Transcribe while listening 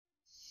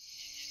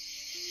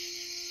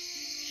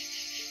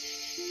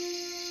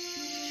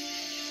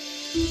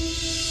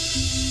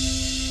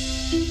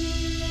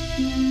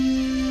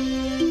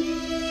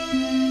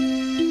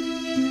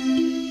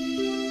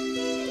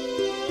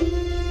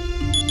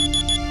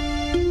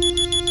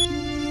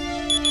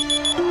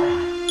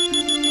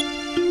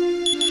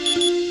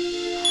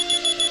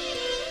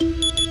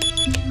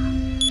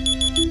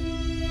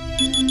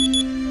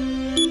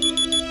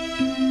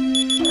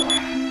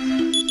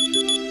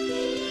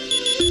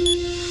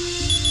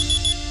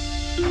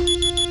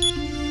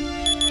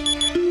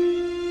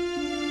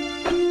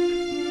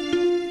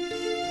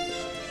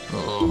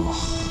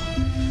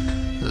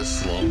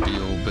This slumpy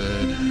old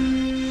bed.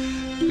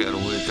 Gotta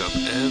wake up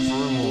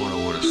every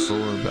morning with a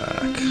sore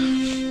back.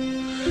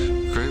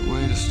 Great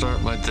way to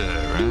start my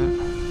day, right?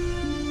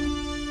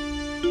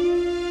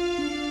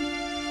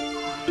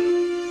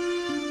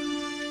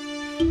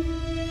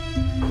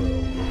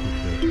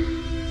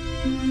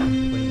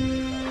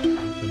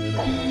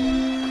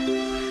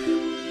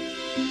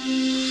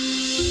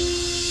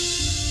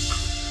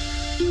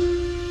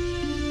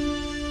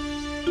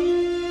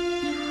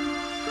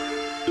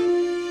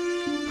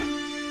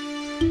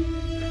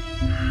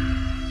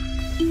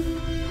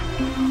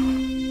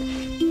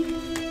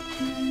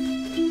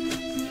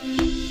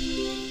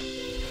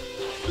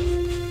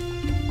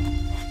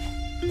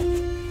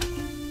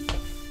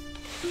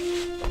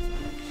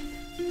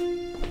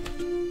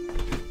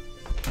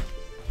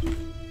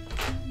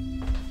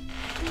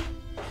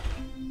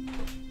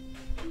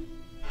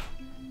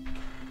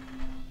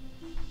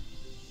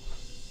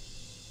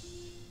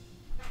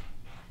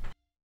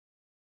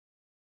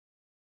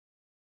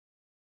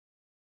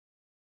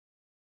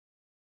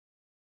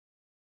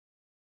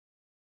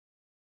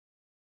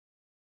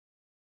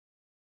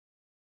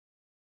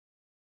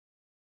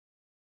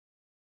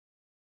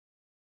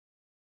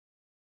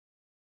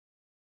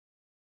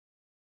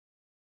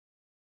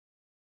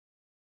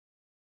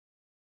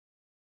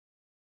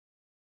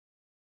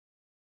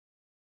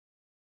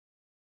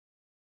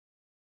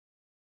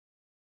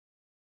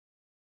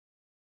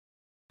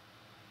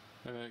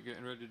 Alright,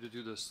 getting ready to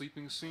do the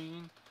sleeping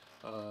scene.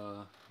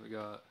 We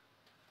got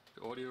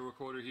the audio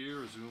recorder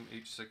here, a Zoom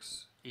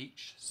H6. Here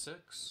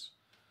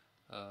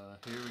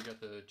we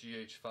got the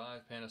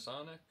GH5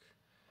 Panasonic.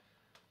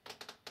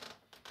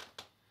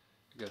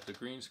 We got the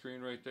green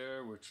screen right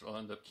there, which I'll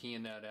end up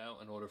keying that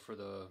out in order for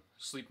the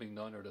sleeping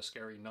nun or the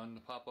scary nun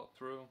to pop up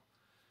through.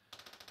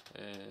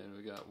 And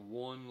we got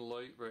one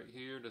light right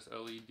here, this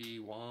LED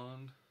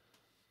wand.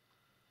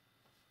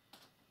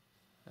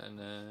 And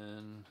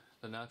then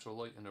the natural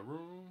light in the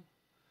room,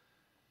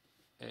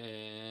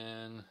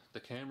 and the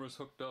camera's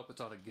hooked up. It's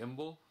on a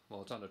gimbal.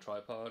 Well, it's on a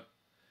tripod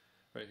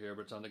right here,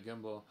 but it's on the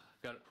gimbal.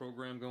 Got it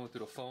programmed going through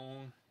the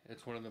phone.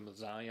 It's one of them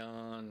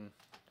Zion,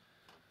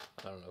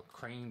 I don't know,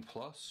 Crane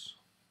Plus.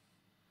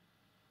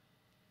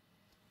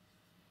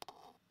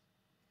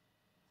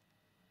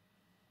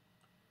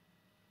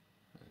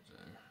 Right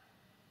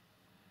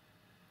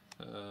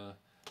there.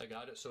 I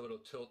got it so it'll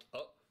tilt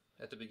up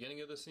at the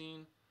beginning of the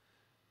scene,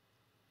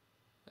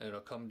 and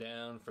it'll come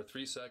down for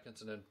 3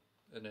 seconds and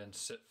then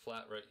sit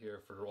flat right here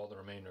for all the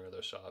remainder of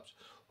the shots.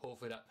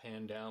 Hopefully that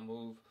pan down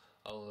move,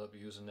 I'll end up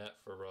using that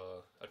for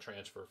a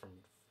transfer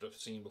from the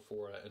scene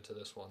before into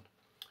this one.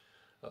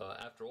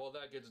 After all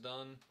that gets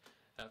done,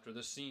 after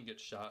this scene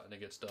gets shot and it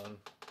gets done,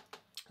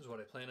 is what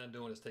I plan on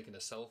doing is taking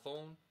a cell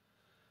phone,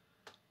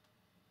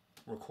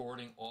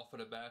 recording off of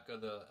the back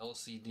of the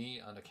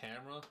LCD on the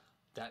camera,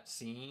 that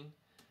scene,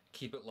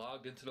 keep it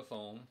logged into the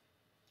phone,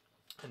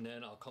 and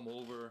then I'll come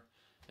over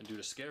and do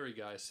the scary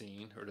guy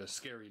scene, or the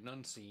scary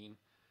nun scene,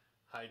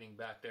 hiding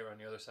back there on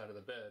the other side of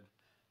the bed,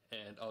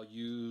 and I'll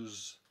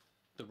use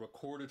the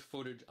recorded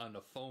footage on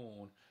the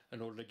phone in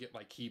order to get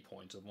my key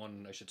points of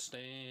when I should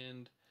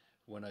stand,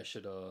 when I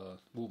should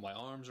move my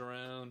arms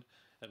around,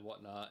 and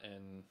whatnot,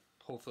 and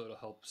hopefully it'll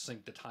help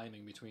sync the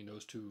timing between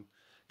those two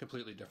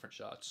completely different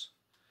shots.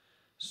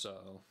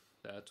 So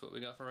that's what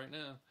we got for right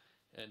now,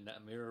 and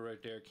that mirror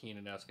right there,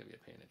 keying, that's going to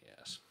be a pain in the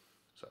ass.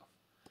 So,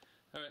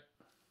 alright.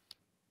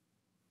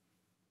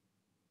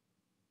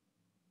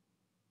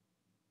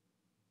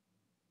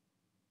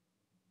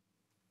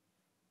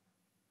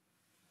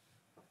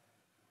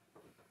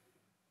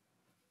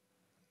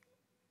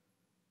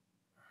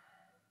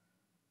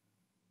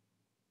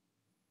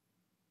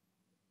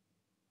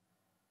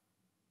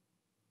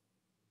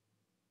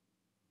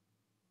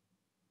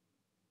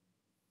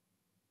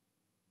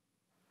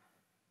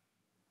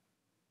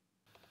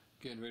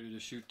 Getting ready to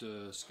shoot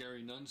the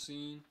scary nun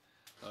scene.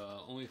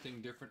 Only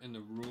thing different in the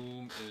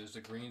room is the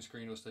green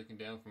screen was taken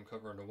down from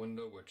covering the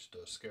window, which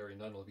the scary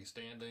nun will be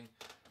standing,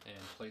 and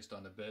placed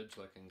on the bed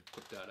so I can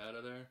put that out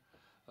of there.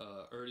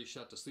 Already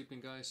shot the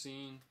sleeping guy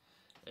scene,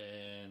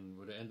 and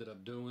what I ended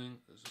up doing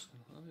is just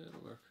gonna, oh yeah,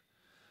 it'll work.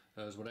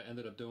 What I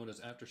ended up doing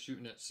is after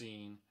shooting that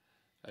scene,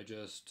 I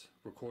just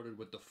recorded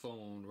with the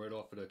phone right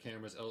off of the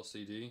camera's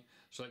LCD,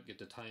 so I can get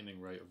the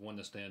timing right of when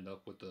to stand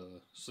up with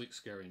the sleek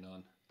scary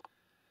nun.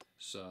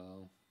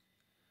 So,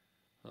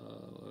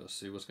 let's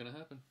see what's going to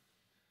happen.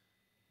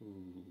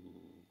 Ooh.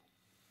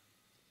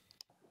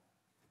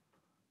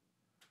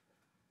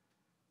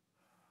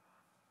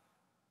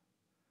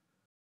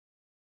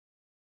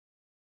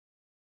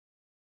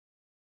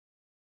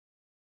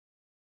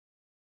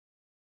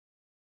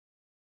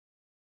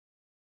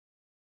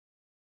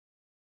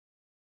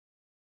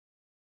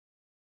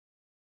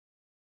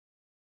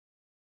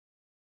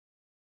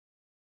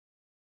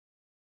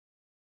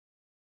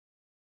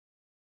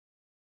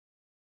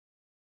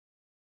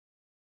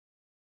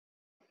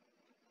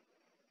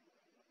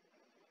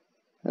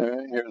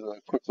 Alright, here's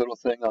a quick little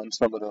thing on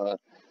some of the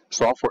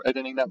software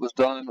editing that was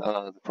done.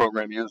 The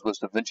program used was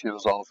DaVinci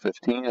Resolve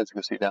 15, as you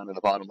can see down in the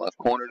bottom left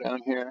corner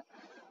down here.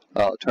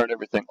 Turn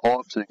everything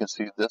off so you can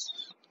see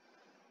this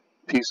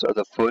piece of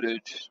the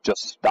footage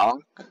just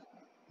stock,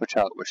 which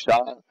how it was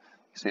shot.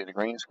 You see the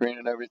green screen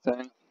and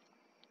everything.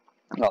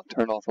 I'll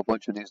turn off a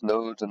bunch of these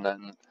nodes and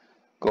then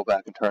go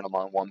back and turn them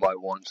on one by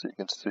one so you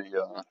can see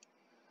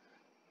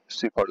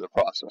part of the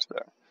process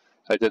there.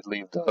 I did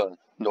leave the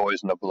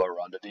noise and the blur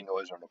on, the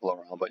denoiser and the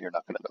blur on, but you're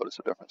not going to notice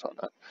a difference on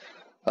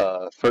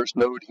that. First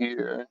node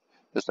here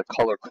is the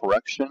color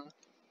correction,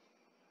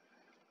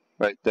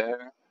 right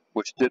there,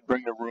 which did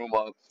bring the room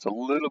up. It's a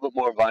little bit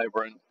more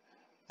vibrant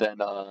than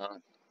a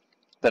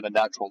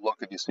natural look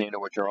if you've seen it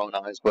with your own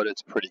eyes, but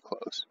it's pretty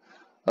close.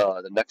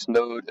 The next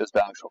node is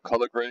the actual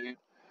color grade,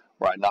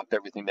 where I knocked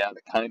everything down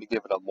to kind of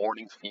give it a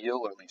morning feel,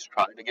 or at least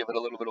trying to give it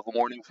a little bit of a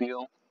morning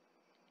feel.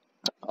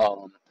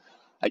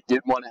 I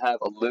did want to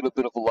have a little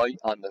bit of light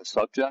on the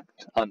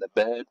subject, on the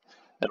bed,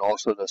 and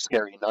also the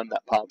scary nun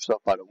that pops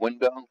up by the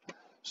window.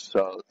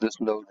 So this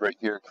node right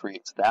here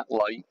creates that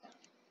light.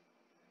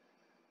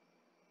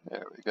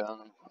 There we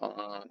go.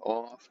 On,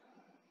 off.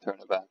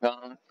 Turn it back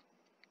on.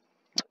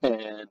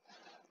 And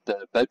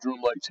the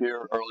bedroom lights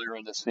here, earlier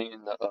in the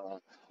scene,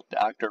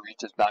 the actor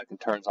reaches back and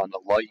turns on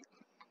the light,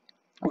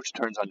 which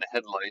turns on the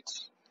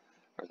headlights,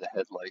 or the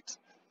headlights.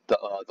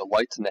 The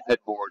lights in the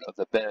headboard of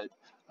the bed.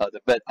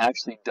 The bed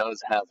actually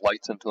does have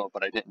lights into it,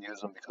 but I didn't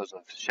use them because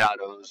of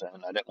shadows,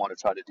 and I didn't want to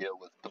try to deal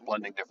with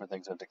blending different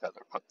things in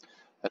together, but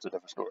that's a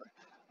different story.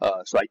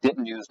 So I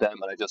didn't use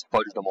them, and I just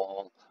fudged them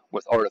all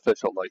with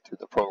artificial light through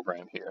the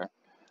program here.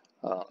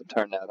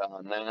 Turn that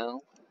on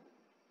now.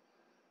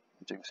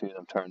 As you can see,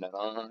 them turn that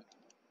on,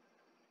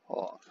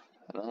 off,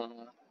 and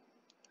on,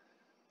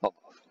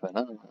 off,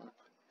 and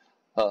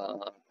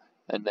on.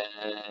 And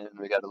then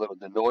we got a little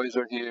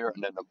denoiser here,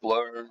 and then the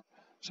blur,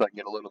 so I can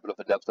get a little bit of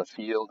a depth of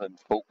field and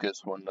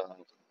focus when the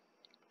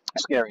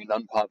scary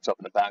nun pops up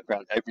in the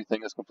background.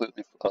 Everything is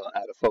completely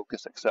out of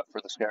focus except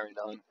for the scary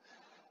nun.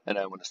 And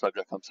then when the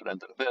subject comes to the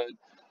end of the bed,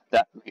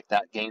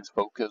 that gains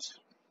focus.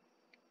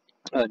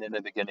 And in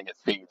the beginning, it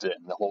fades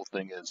in. The whole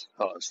thing is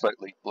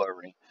slightly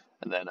blurry,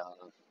 and then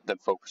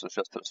focuses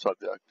just to the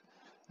subject.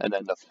 And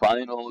then the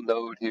final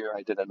node here,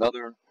 I did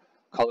another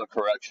color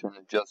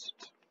correction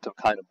just to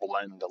kind of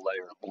blend the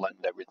layer,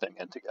 blend everything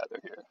in together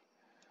here,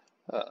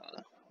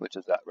 which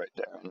is that right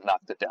there, and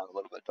knocked it down a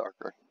little bit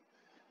darker.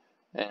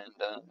 And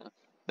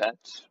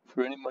that's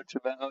pretty much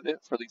about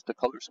it for at least the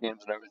color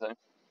schemes and everything.